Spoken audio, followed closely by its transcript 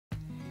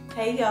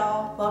Hey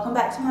y'all, welcome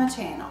back to my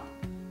channel,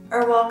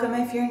 or welcome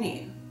if you're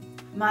new.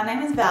 My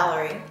name is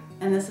Valerie,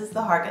 and this is the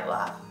Hargett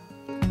Life.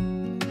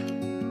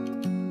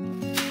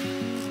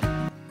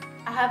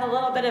 I have a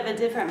little bit of a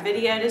different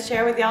video to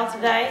share with y'all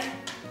today.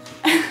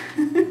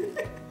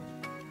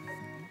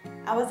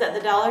 I was at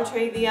the Dollar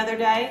Tree the other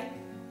day,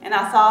 and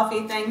I saw a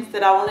few things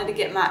that I wanted to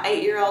get my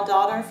 8-year-old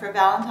daughter for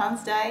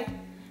Valentine's Day,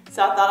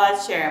 so I thought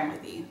I'd share them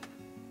with you.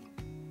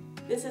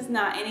 This is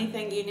not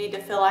anything you need to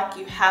feel like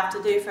you have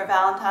to do for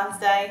Valentine's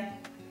Day.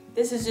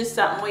 This is just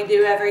something we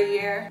do every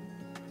year.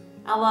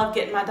 I love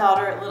getting my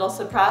daughter little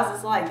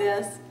surprises like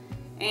this,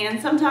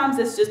 and sometimes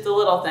it's just the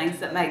little things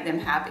that make them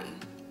happy.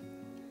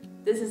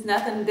 This is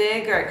nothing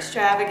big or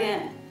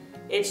extravagant.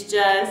 It's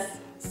just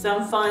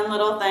some fun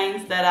little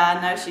things that I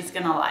know she's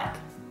gonna like.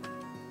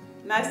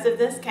 Most of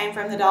this came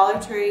from the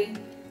Dollar Tree.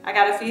 I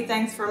got a few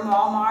things from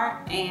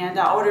Walmart, and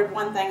I ordered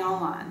one thing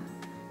online.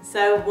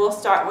 So we'll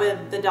start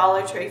with the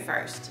Dollar Tree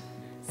first.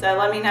 So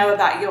let me know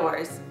about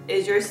yours.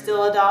 Is yours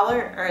still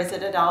 $1 or is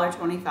it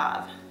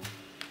 $1.25?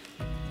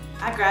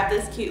 I grabbed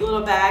this cute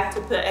little bag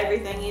to put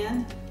everything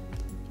in.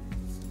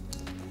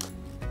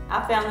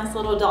 I found this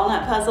little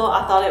donut puzzle.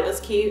 I thought it was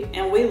cute,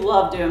 and we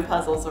love doing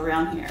puzzles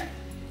around here.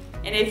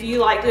 And if you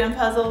like doing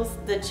puzzles,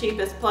 the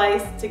cheapest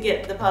place to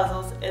get the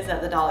puzzles is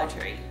at the Dollar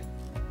Tree.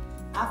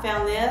 I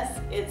found this.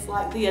 It's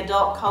like the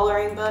adult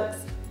coloring books.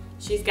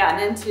 She's gotten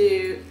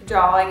into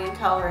drawing and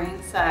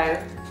coloring, so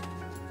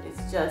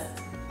it's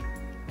just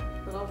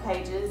little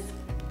pages.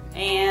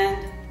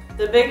 And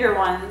the bigger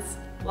ones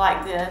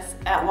like this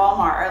at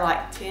Walmart are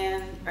like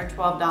 $10 or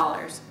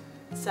 $12.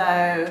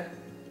 So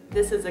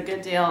this is a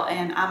good deal,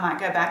 and I might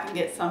go back and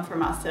get some for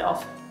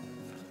myself.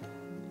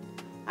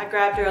 I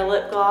grabbed her a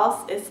lip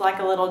gloss. It's like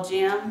a little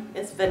gem.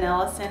 It's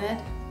vanilla scented.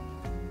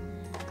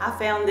 I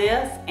found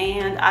this,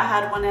 and I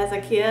had one as a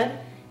kid,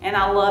 and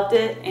I loved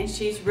it, and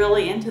she's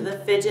really into the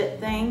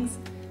fidget things,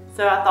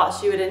 so I thought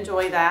she would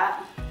enjoy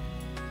that.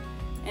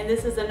 And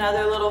this is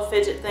another little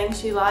fidget thing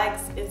she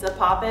likes. It's a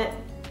Pop-It,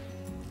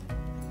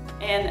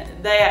 and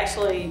they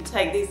actually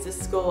take these to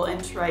school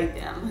and trade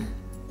them,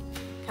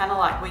 kind of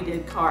like we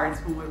did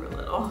cards when we were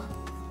little.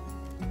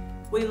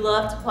 We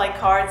love to play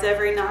cards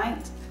every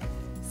night,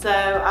 so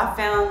I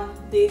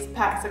found these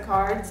packs of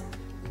cards.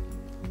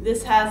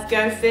 This has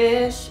Go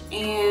Fish,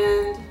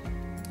 and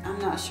I'm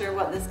not sure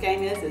what this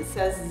game is. It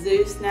says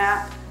Zoo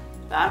Snap,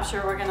 but I'm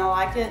sure we're gonna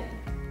like it.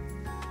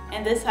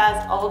 And this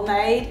has Old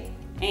Maid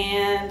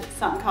and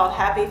something called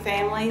Happy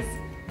Families.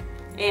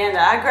 And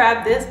I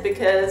grabbed this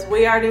because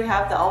we already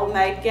have the Old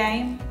Maid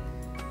game,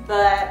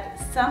 but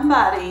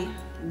somebody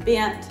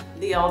bent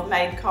the Old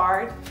Maid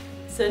card.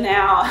 So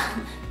now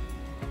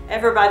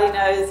everybody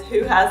knows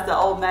who has the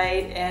Old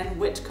Maid and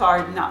which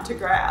card not to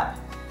grab.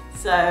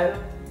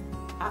 So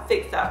I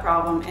fixed that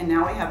problem, and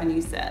now we have a new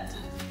set.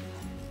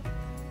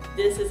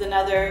 This is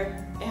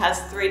another, it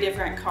has 3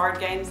 different card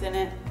games in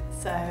it.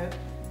 So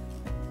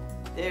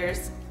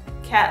there's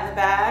Cat in the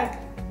Bag,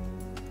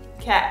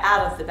 Cat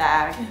Out of the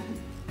Bag,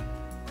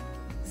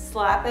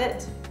 Slap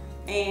It,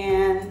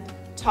 and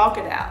Talk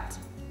It Out.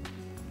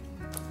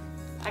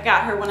 I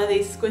got her one of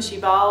these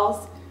squishy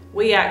balls.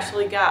 We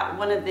actually got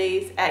one of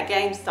these at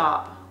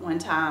GameStop one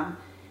time,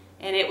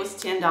 and it was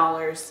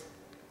 $10,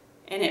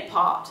 and it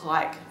popped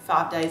like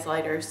 5 days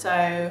later.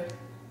 So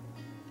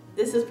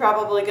this is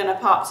probably gonna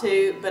pop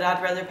too, but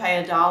I'd rather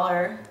pay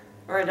 $1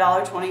 or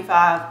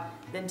 $1.25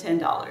 than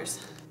 $10.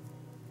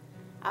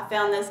 I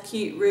found this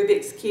cute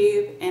Rubik's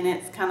Cube, and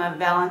it's kind of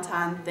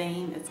Valentine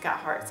themed. It's got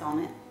hearts on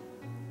it.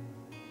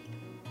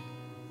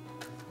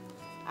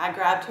 I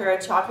grabbed her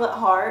a chocolate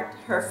heart.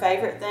 Her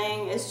favorite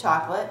thing is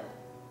chocolate.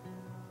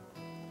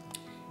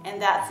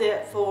 And that's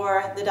it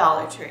for the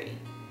Dollar Tree.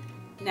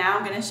 Now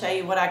I'm gonna show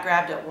you what I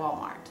grabbed at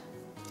Walmart.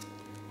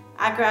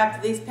 I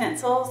grabbed these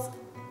pencils.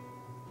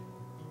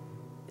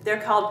 They're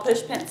called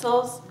push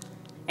pencils,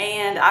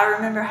 and I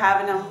remember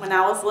having them when I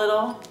was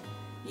little.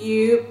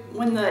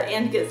 When the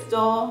end gets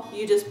dull,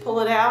 you just pull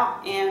it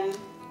out and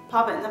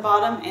pop it in the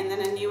bottom, and then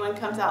a new one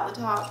comes out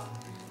the top.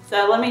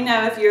 So let me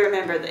know if you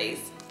remember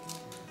these.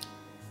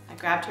 I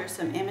grabbed her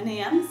some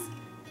M&Ms.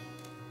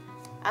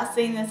 I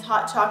seen this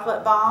hot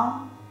chocolate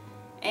bomb,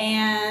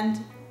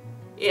 and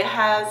it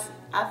has,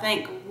 I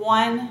think,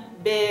 one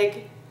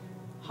big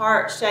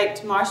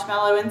heart-shaped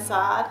marshmallow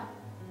inside.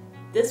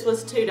 This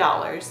was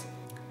 $2.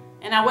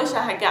 And I wish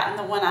I had gotten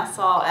the one I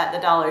saw at the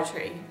Dollar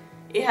Tree.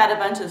 It had a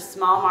bunch of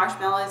small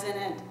marshmallows in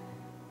it.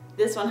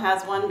 This one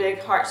has one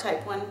big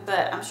heart-shaped one,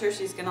 but I'm sure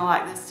she's gonna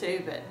like this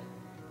too. But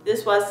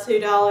this was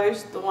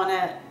 $2. The one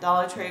at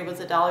Dollar Tree was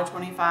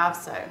 $1.25,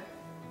 so.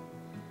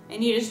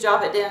 And you just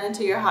drop it down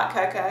into your hot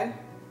cocoa.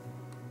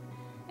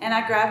 And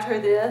I grabbed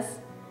her this.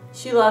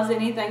 She loves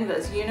anything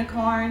that's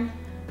unicorn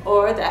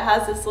or that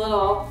has this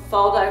little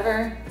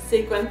fold-over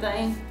sequin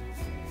thing.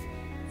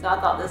 So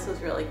I thought this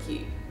was really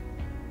cute.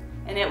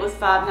 And it was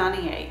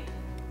 $5.98.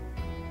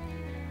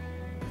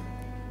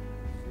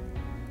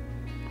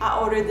 I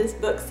ordered this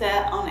book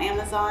set on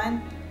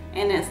Amazon,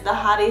 and it's the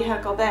Heidi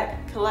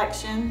Huckelbeck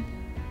collection.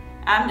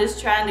 I'm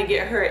just trying to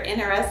get her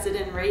interested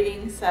in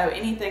reading, so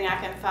anything I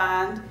can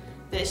find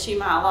that she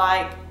might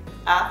like,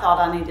 I thought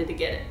I needed to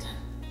get it.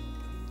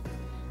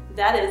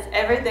 That is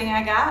everything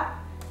I got.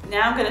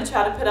 Now I'm going to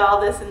try to put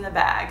all this in the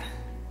bag.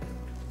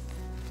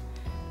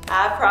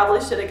 I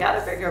probably should have got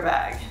a bigger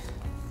bag.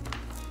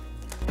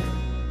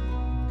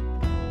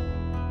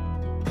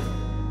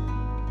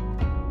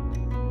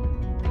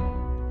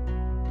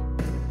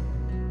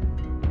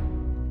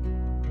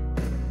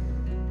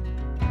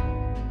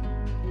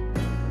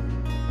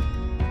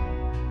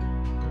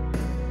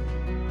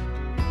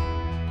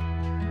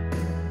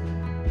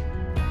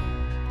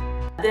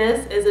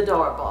 This is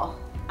adorable.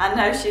 I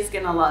know she's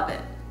gonna love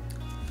it.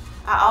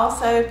 I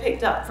also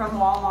picked up from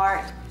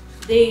Walmart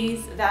these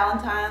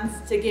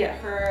Valentines to get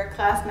her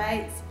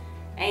classmates,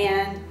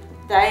 and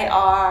they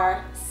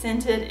are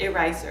scented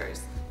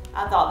erasers.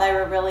 I thought they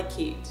were really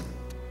cute.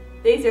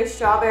 These are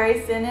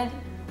strawberry scented,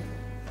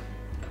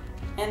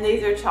 and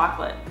these are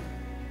chocolate.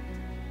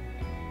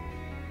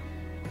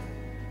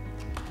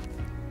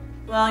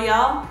 Well,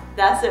 y'all,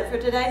 that's it for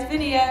today's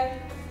video.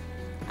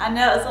 I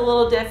know it's a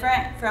little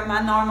different from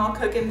my normal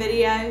cooking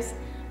videos,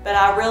 but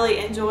I really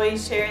enjoyed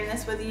sharing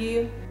this with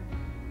you.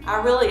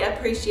 I really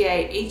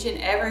appreciate each and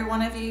every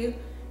one of you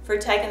for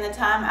taking the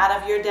time out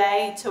of your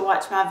day to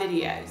watch my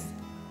videos.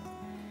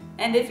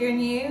 And if you're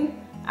new,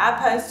 I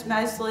post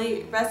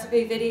mostly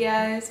recipe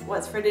videos,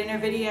 what's for dinner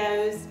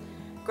videos,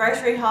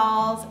 grocery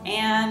hauls,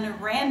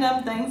 and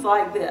random things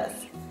like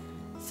this.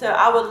 So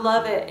I would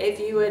love it if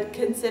you would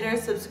consider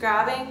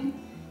subscribing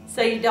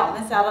so you don't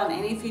miss out on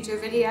any future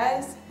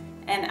videos.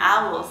 And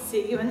I will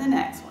see you in the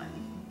next one.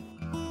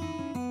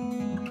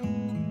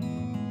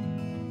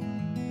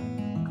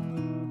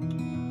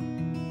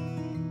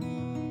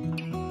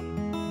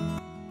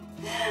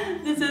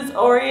 This is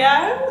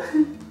Oreo.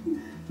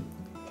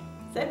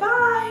 Say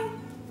bye.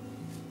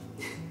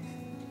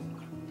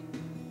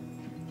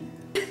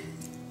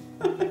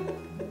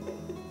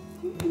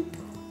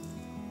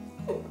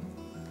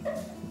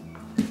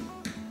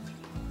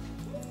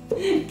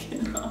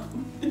 Get off.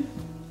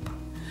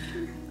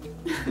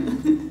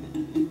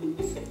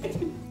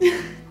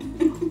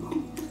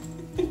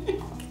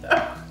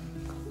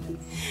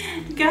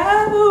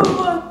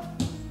 Go!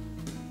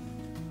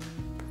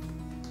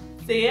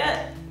 See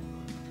it?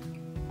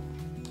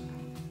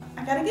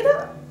 I gotta get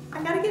up.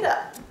 I gotta get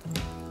up.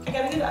 I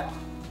gotta get up.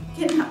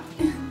 Get up.